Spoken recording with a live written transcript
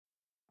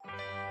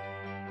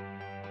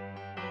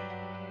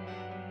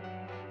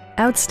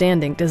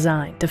Outstanding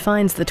design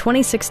defines the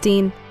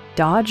 2016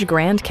 Dodge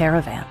Grand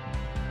Caravan.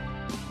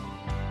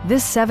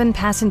 This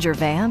 7-passenger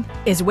van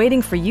is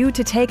waiting for you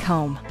to take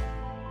home.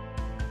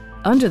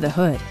 Under the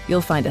hood,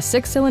 you'll find a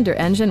 6-cylinder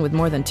engine with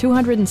more than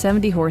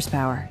 270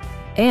 horsepower.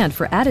 And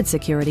for added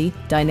security,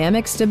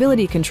 dynamic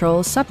stability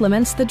control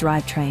supplements the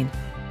drivetrain.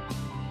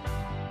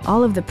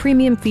 All of the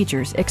premium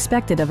features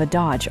expected of a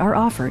Dodge are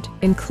offered,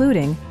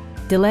 including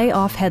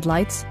delay-off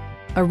headlights,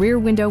 a rear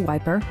window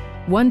wiper,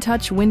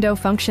 one-touch window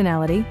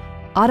functionality,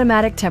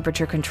 automatic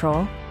temperature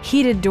control,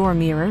 heated door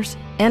mirrors,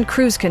 and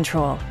cruise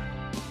control.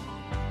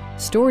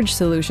 Storage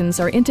solutions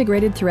are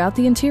integrated throughout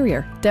the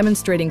interior,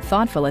 demonstrating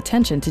thoughtful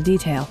attention to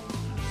detail.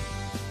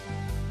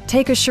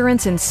 Take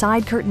assurance in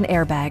side curtain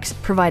airbags,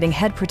 providing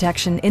head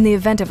protection in the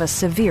event of a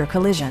severe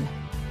collision.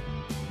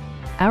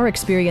 Our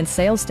experienced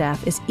sales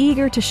staff is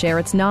eager to share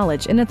its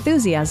knowledge and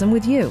enthusiasm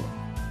with you.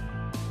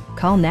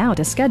 Call now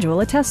to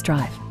schedule a test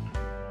drive.